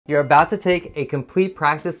You're about to take a complete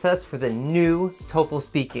practice test for the new TOEFL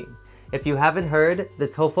Speaking. If you haven't heard, the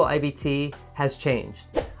TOEFL iBT has changed.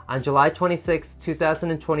 On July 26,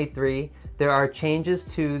 2023, there are changes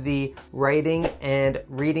to the writing and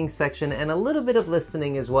reading section and a little bit of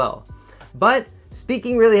listening as well. But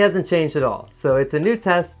speaking really hasn't changed at all. So it's a new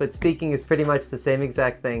test, but speaking is pretty much the same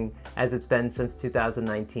exact thing as it's been since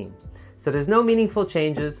 2019. So there's no meaningful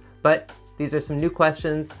changes, but these are some new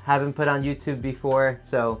questions, haven't put on YouTube before,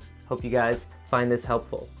 so hope you guys find this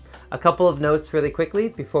helpful. A couple of notes really quickly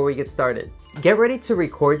before we get started. Get ready to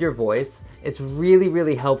record your voice. It's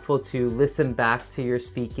really helpful to listen back to your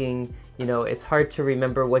speaking. You know, it's hard to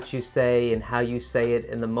remember what you say and how you say it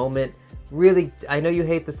in the moment. Really, I know you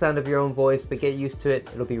hate the sound of your own voice, but get used to it.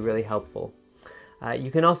 It'll be really helpful. You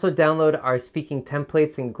can also download our speaking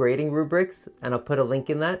templates and grading rubrics, and I'll put a link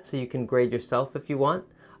in that so you can grade yourself if you want.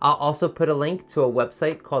 I'll also put a link to a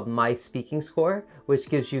website called My Speaking Score, which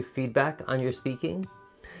gives you feedback on your speaking.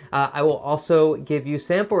 I will also give you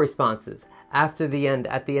sample responses. At the end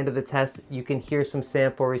of the test, you can hear some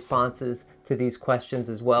sample responses to these questions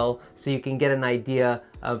as well, so you can get an idea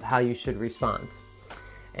of how you should respond.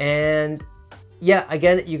 And yeah,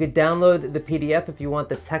 again, you could download the PDF if you want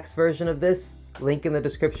the text version of this. Link in the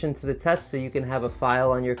description to the test so you can have a file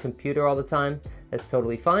on your computer all the time. That's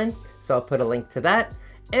totally fine. So I'll put a link to that.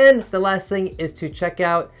 And the last thing is to check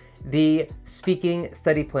out the speaking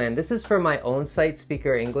study plan. This is for my own site,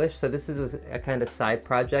 Speaker English. So this is a kind of side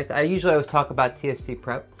project. I usually always talk about TST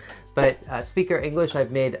Prep, but Speaker English,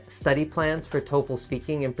 I've made study plans for TOEFL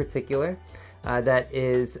Speaking in particular. That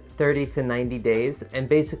is 30 to 90 days. And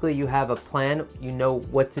basically you have a plan, you know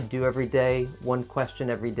what to do every day, one question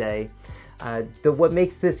every day. What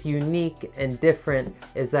makes this unique and different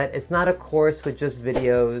is that it's not a course with just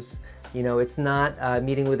videos. You know, it's not a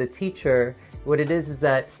meeting with a teacher. What it is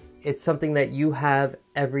that it's something that you have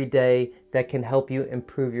every day that can help you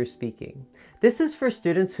improve your speaking. This is for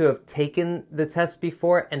students who have taken the test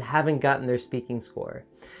before and haven't gotten their speaking score.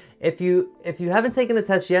 If you haven't taken the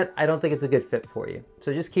test yet, I don't think it's a good fit for you.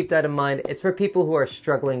 So just keep that in mind. It's for people who are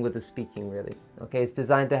struggling with the speaking, really. Okay, it's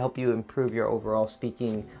designed to help you improve your overall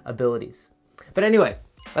speaking abilities. But anyway,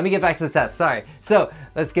 let me get back to the test, sorry. So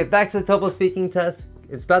let's get back to the TOEFL speaking test.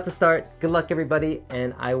 It's about to start. Good luck, everybody,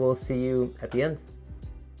 and I will see you at the end.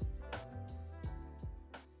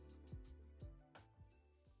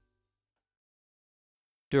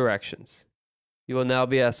 Directions. You will now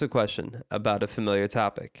be asked a question about a familiar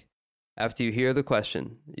topic. After you hear the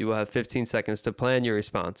question, you will have 15 seconds to plan your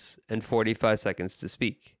response and 45 seconds to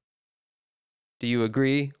speak. Do you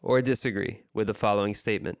agree or disagree with the following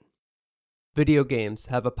statement? Video games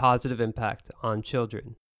have a positive impact on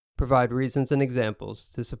children. Provide reasons and examples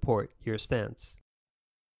to support your stance.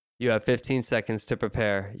 You have 15 seconds to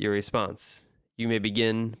prepare your response. You may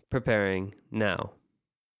begin preparing now.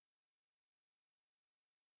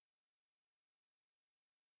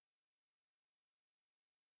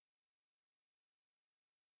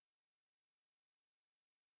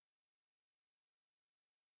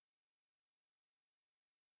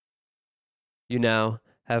 You now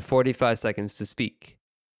have 45 seconds to speak.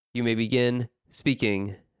 You may begin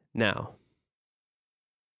speaking now.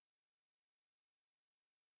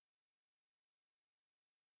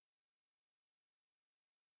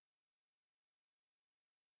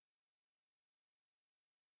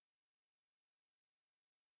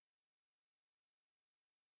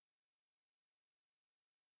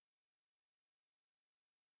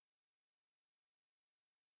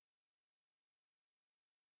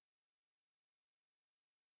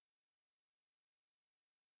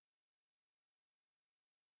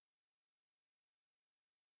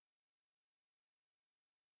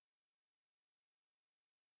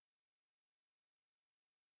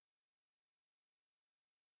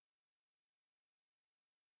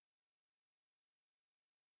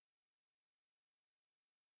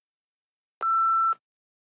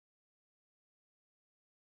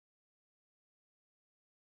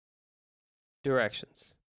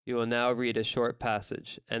 Directions. You will now read a short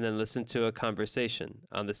passage and then listen to a conversation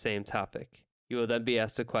on the same topic. You will then be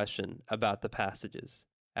asked a question about the passages.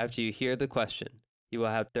 After you hear the question, you will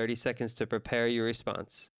have 30 seconds to prepare your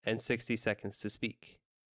response and 60 seconds to speak.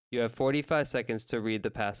 You have 45 seconds to read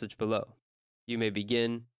the passage below. You may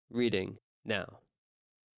begin reading now.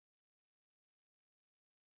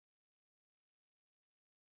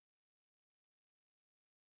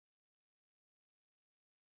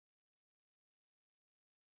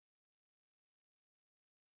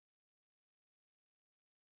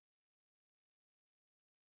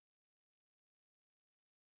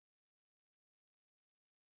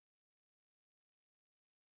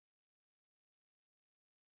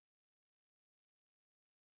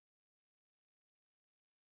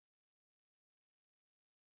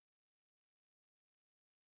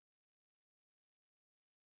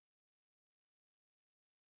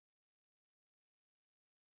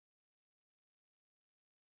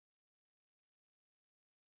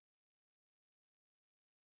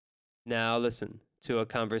 Now listen to a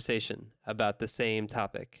conversation about the same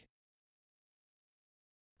topic.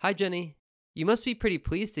 Hi, Jenny. You must be pretty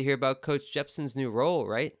pleased to hear about Coach Jepson's new role,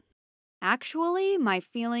 right? Actually, my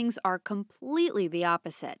feelings are completely the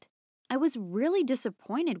opposite. I was really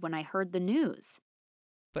disappointed when I heard the news.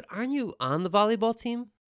 But aren't you on the volleyball team?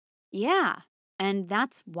 Yeah, and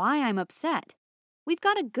that's why I'm upset. We've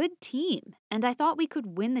got a good team, and I thought we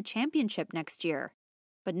could win the championship next year.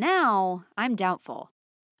 But now, I'm doubtful.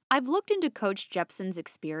 I've looked into Coach Jepson's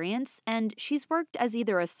experience, and she's worked as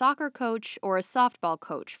either a soccer coach or a softball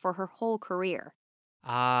coach for her whole career.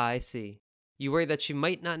 Ah, I see. You worry that she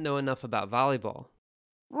might not know enough about volleyball.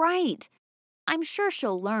 Right! I'm sure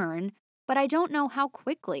she'll learn, but I don't know how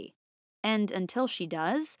quickly. And until she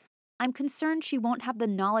does, I'm concerned she won't have the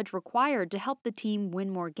knowledge required to help the team win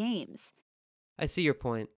more games. I see your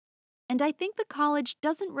point. And I think the college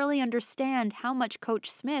doesn't really understand how much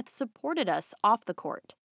Coach Smith supported us off the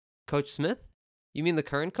court. Coach Smith? You mean the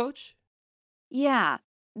current coach? Yeah,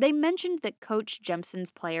 they mentioned that Coach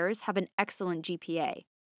Jepson's players have an excellent GPA,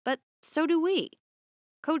 but so do we.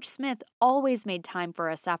 Coach Smith always made time for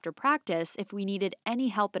us after practice if we needed any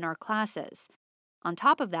help in our classes. On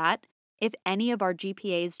top of that, if any of our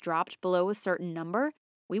GPAs dropped below a certain number,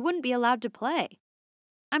 we wouldn't be allowed to play.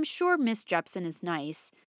 I'm sure Miss Jepson is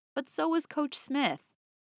nice, but so is Coach Smith.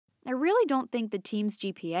 I really don't think the team's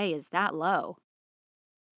GPA is that low.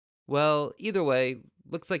 Well, either way,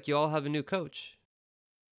 looks like you all have a new coach.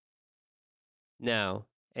 Now,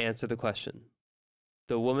 answer the question.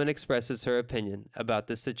 The woman expresses her opinion about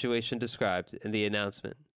the situation described in the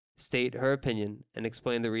announcement. State her opinion and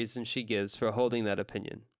explain the reason she gives for holding that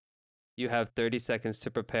opinion. You have 30 seconds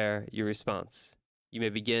to prepare your response. You may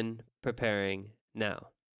begin preparing now.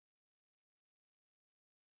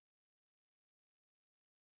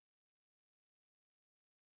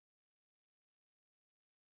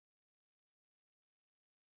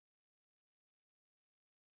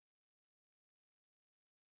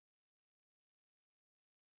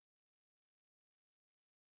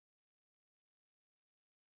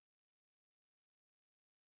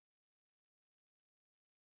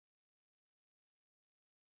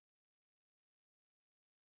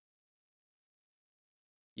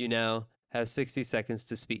 You now have 60 seconds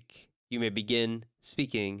to speak. You may begin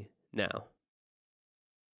speaking now.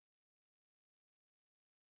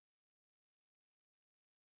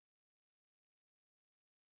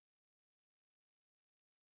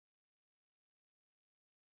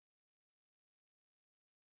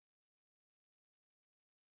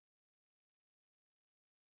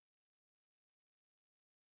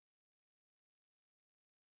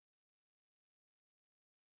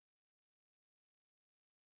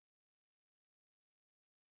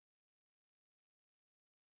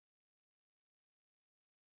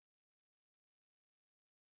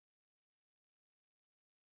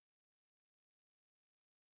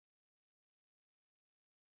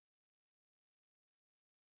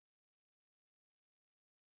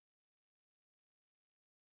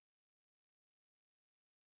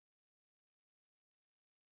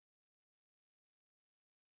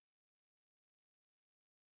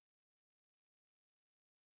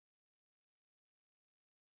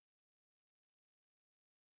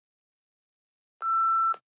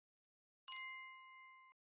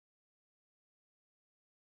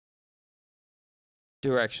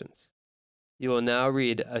 Directions. You will now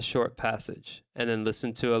read a short passage and then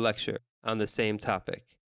listen to a lecture on the same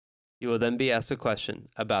topic. You will then be asked a question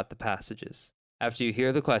about the passages. After you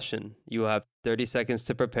hear the question, you will have 30 seconds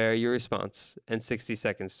to prepare your response and 60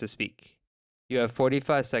 seconds to speak. You have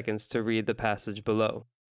 45 seconds to read the passage below.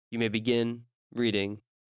 You may begin reading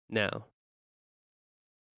now.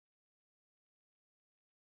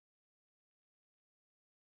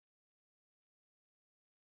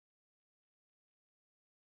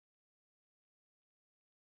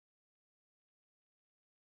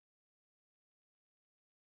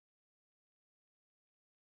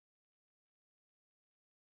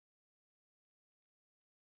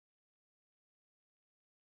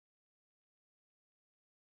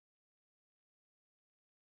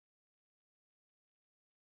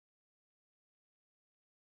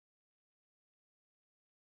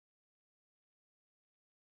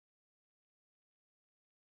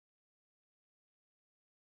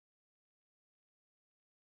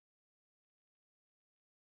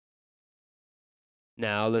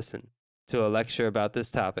 Now listen to a lecture about this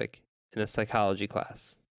topic in a psychology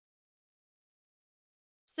class.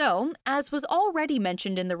 So, as was already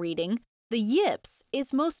mentioned in the reading, the yips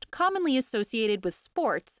is most commonly associated with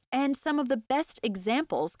sports, and some of the best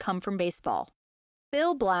examples come from baseball.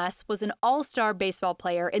 Bill Blass was an all-star baseball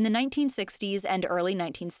player in the 1960s and early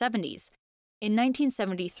 1970s. In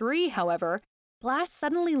 1973, however, Blass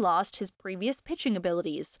suddenly lost his previous pitching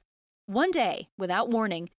abilities. One day, without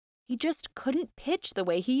warning, he just couldn't pitch the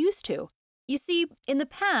way he used to. You see, in the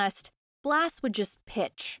past, Blass would just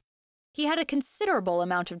pitch. He had a considerable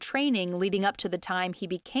amount of training leading up to the time he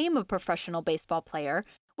became a professional baseball player,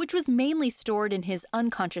 which was mainly stored in his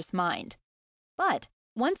unconscious mind. But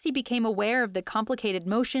once he became aware of the complicated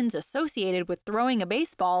motions associated with throwing a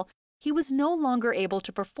baseball, he was no longer able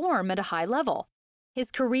to perform at a high level.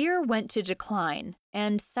 His career went to decline,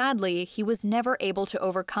 and sadly, he was never able to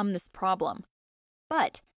overcome this problem.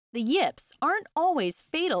 But the yips aren't always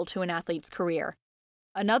fatal to an athlete's career.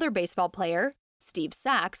 Another baseball player, Steve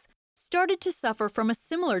Sax, started to suffer from a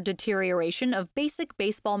similar deterioration of basic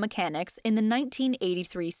baseball mechanics in the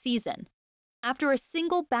 1983 season. After a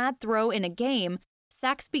single bad throw in a game,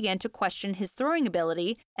 Sax began to question his throwing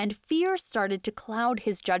ability, and fear started to cloud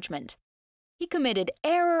his judgment. He committed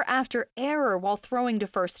error after error while throwing to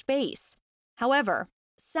first base. However,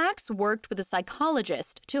 Sax worked with a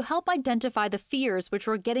psychologist to help identify the fears which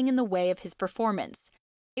were getting in the way of his performance.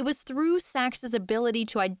 It was through Sax's ability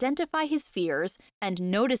to identify his fears and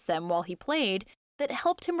notice them while he played that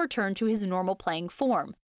helped him return to his normal playing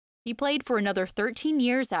form. He played for another 13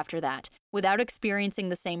 years after that, without experiencing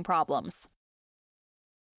the same problems.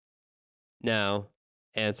 Now,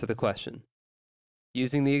 answer the question.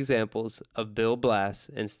 Using the examples of Bill Blass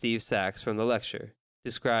and Steve Sax from the lecture,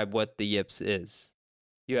 describe what the yips is.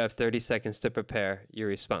 You have 30 seconds to prepare your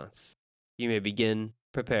response. You may begin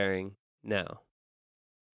preparing now.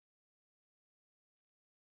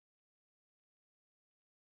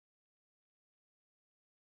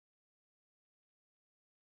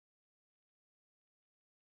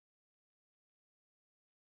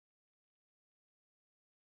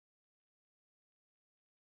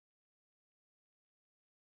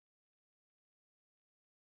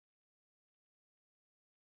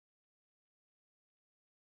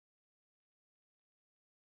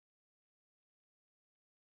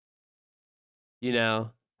 You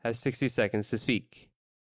now have 60 seconds to speak.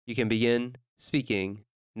 You can begin speaking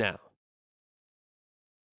now.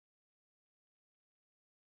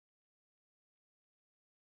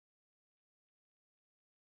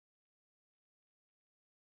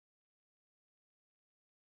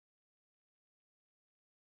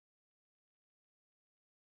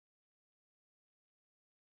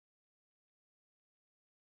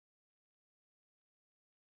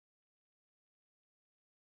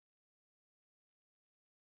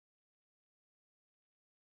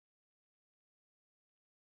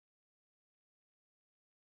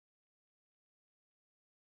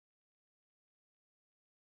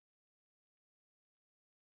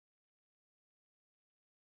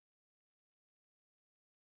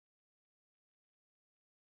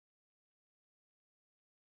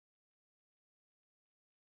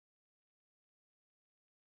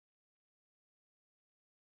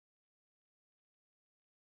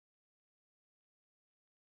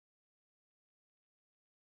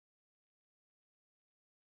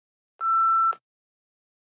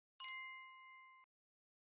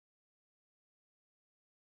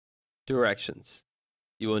 Directions.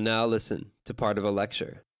 You will now listen to part of a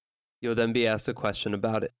lecture. You will then be asked a question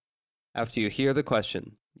about it. After you hear the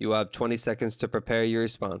question, you will have 20 seconds to prepare your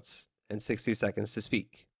response and 60 seconds to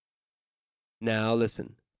speak. Now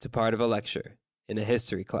listen to part of a lecture in a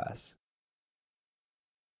history class.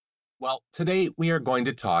 Well, today we are going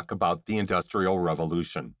to talk about the Industrial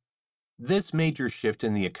Revolution. This major shift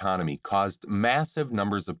in the economy caused massive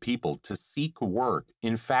numbers of people to seek work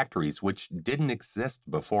in factories which didn't exist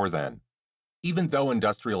before then. Even though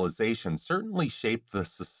industrialization certainly shaped the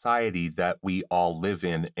society that we all live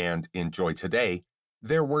in and enjoy today,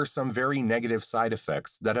 there were some very negative side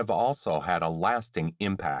effects that have also had a lasting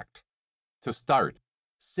impact. To start,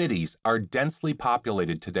 cities are densely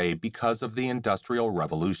populated today because of the Industrial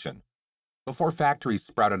Revolution. Before factories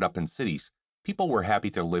sprouted up in cities, people were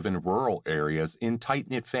happy to live in rural areas in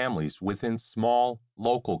tight-knit families within small,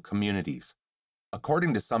 local communities.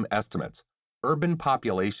 According to some estimates, urban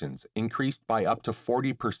populations increased by up to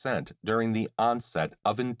 40% during the onset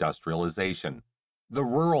of industrialization. The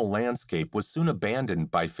rural landscape was soon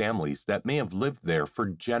abandoned by families that may have lived there for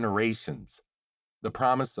generations. The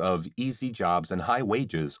promise of easy jobs and high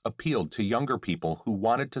wages appealed to younger people who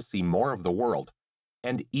wanted to see more of the world,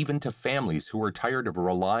 and even to families who were tired of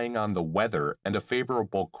relying on the weather and a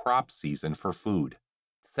favorable crop season for food.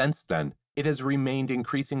 Since then, it has remained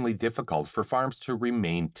increasingly difficult for farms to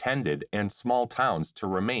remain tended and small towns to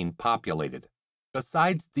remain populated.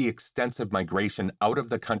 Besides the extensive migration out of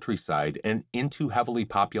the countryside and into heavily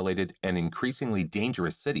populated and increasingly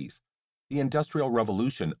dangerous cities, the Industrial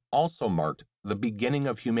Revolution also marked the beginning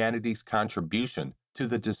of humanity's contribution to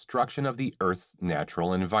the destruction of the Earth's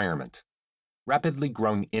natural environment. Rapidly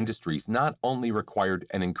growing industries not only required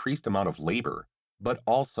an increased amount of labor, but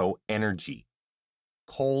also energy.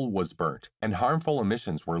 Coal was burnt, and harmful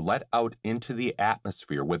emissions were let out into the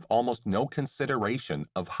atmosphere with almost no consideration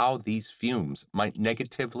of how these fumes might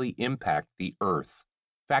negatively impact the Earth.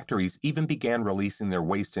 Factories even began releasing their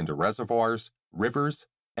waste into reservoirs, rivers,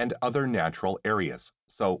 and other natural areas.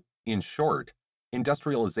 So, in short,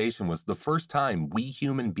 industrialization was the first time we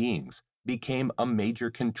human beings became a major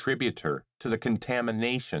contributor to the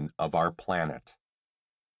contamination of our planet.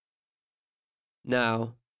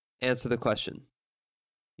 Now, answer the question.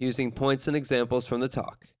 Using points and examples from the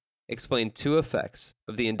talk, explain 2 effects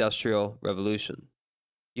of the Industrial Revolution.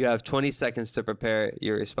 You have 20 seconds to prepare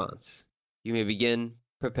your response. You may begin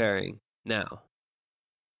preparing now.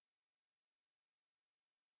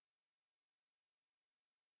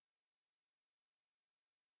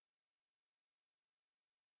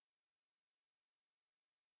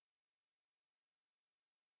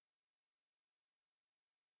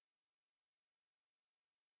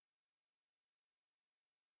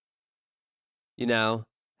 You now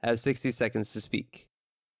have 60 seconds to speak.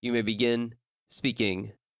 You may begin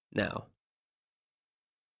speaking now.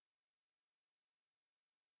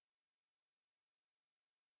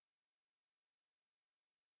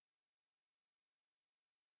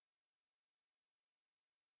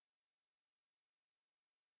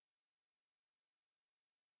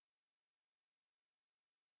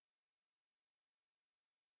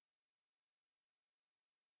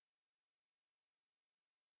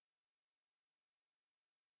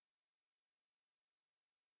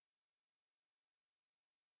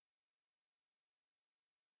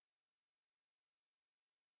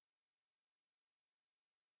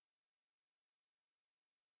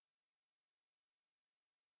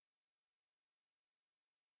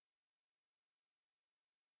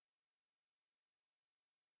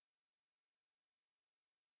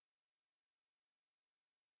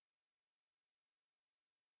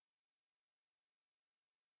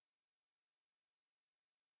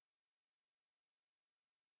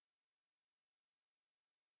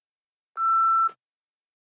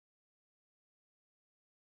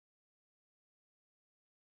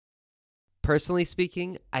 Personally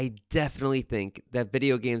speaking, I definitely think that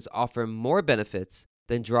video games offer more benefits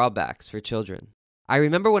than drawbacks for children. I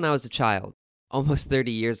remember when I was a child, almost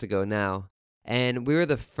 30 years ago now, and we were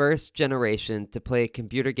the first generation to play a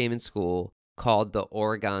computer game in school called the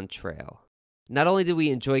Oregon Trail. Not only did we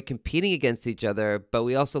enjoy competing against each other, but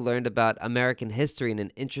we also learned about American history in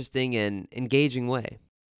an interesting and engaging way.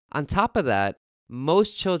 On top of that,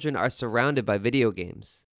 most children are surrounded by video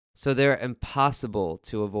games, so they're impossible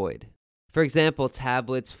to avoid. For example,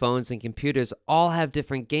 tablets, phones, and computers all have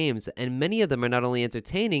different games, and many of them are not only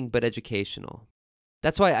entertaining, but educational.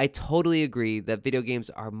 That's why I totally agree that video games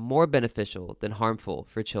are more beneficial than harmful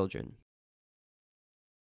for children.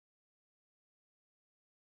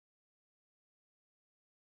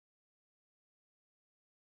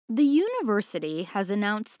 The university has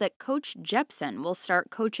announced that Coach Jepson will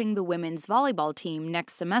start coaching the women's volleyball team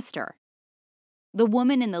next semester. The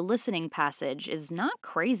woman in the listening passage is not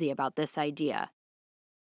crazy about this idea.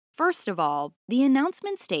 First of all, the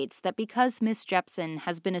announcement states that because Miss Jepson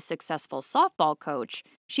has been a successful softball coach,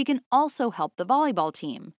 she can also help the volleyball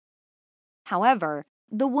team. However,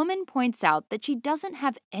 the woman points out that she doesn't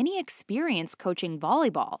have any experience coaching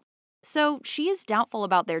volleyball, so she is doubtful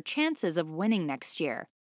about their chances of winning next year.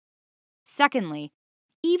 Secondly,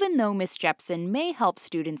 even though Miss Jepson may help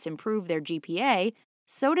students improve their GPA,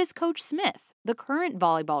 so does Coach Smith, the current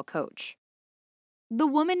volleyball coach. The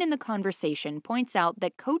woman in the conversation points out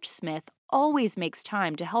that Coach Smith always makes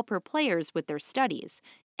time to help her players with their studies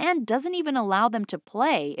and doesn't even allow them to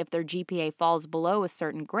play if their GPA falls below a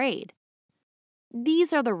certain grade.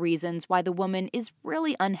 These are the reasons why the woman is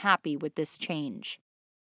really unhappy with this change.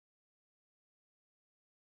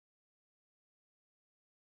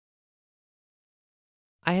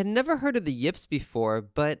 I had never heard of the yips before,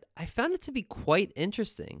 but I found it to be quite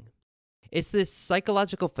interesting. It's this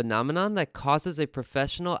psychological phenomenon that causes a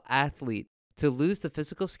professional athlete to lose the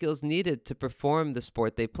physical skills needed to perform the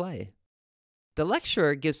sport they play. The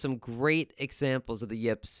lecturer gives some great examples of the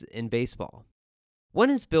yips in baseball. One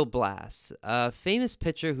is Bill Blass, a famous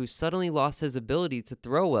pitcher who suddenly lost his ability to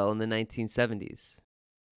throw well in the 1970s.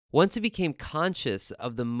 Once he became conscious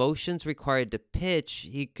of the motions required to pitch,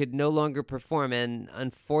 he could no longer perform, and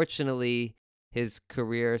unfortunately, His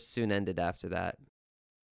career soon ended after that.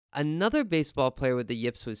 Another baseball player with the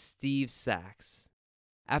yips was Steve Sax.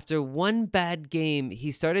 After one bad game,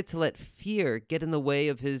 he started to let fear get in the way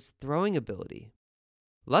of his throwing ability.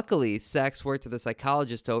 Luckily, Sax worked with a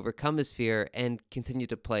psychologist to overcome his fear and continued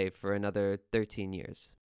to play for another 13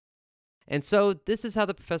 years. And so, this is how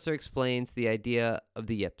the professor explains the idea of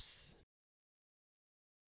the yips.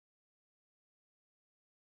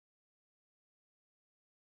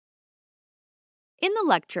 In the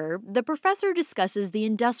lecture, the professor discusses the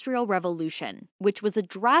Industrial Revolution, which was a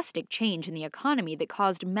drastic change in the economy that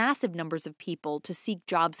caused massive numbers of people to seek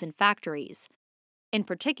jobs in factories. In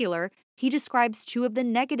particular, he describes two of the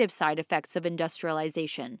negative side effects of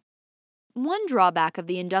industrialization. One drawback of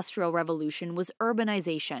the Industrial Revolution was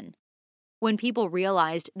urbanization. When people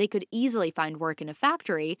realized they could easily find work in a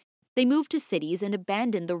factory, they moved to cities and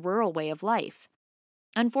abandoned the rural way of life.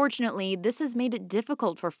 Unfortunately, this has made it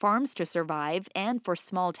difficult for farms to survive and for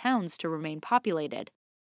small towns to remain populated.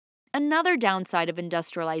 Another downside of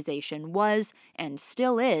industrialization was, and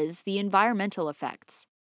still is, the environmental effects.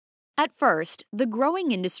 At first, the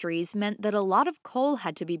growing industries meant that a lot of coal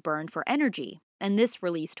had to be burned for energy, and this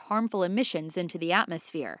released harmful emissions into the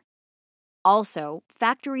atmosphere. Also,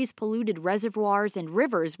 factories polluted reservoirs and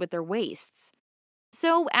rivers with their wastes.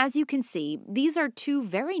 So, as you can see, these are two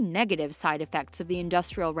very negative side effects of the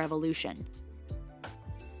Industrial Revolution.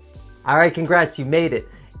 All right, congrats, you made it.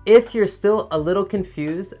 If you're still a little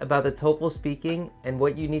confused about the TOEFL speaking and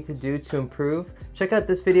what you need to do to improve, check out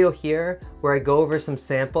this video here where I go over some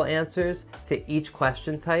sample answers to each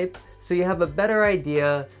question type so you have a better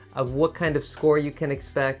idea of what kind of score you can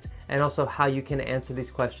expect and also how you can answer these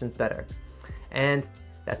questions better. And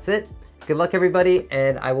that's it. Good luck, everybody,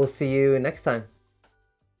 and I will see you next time.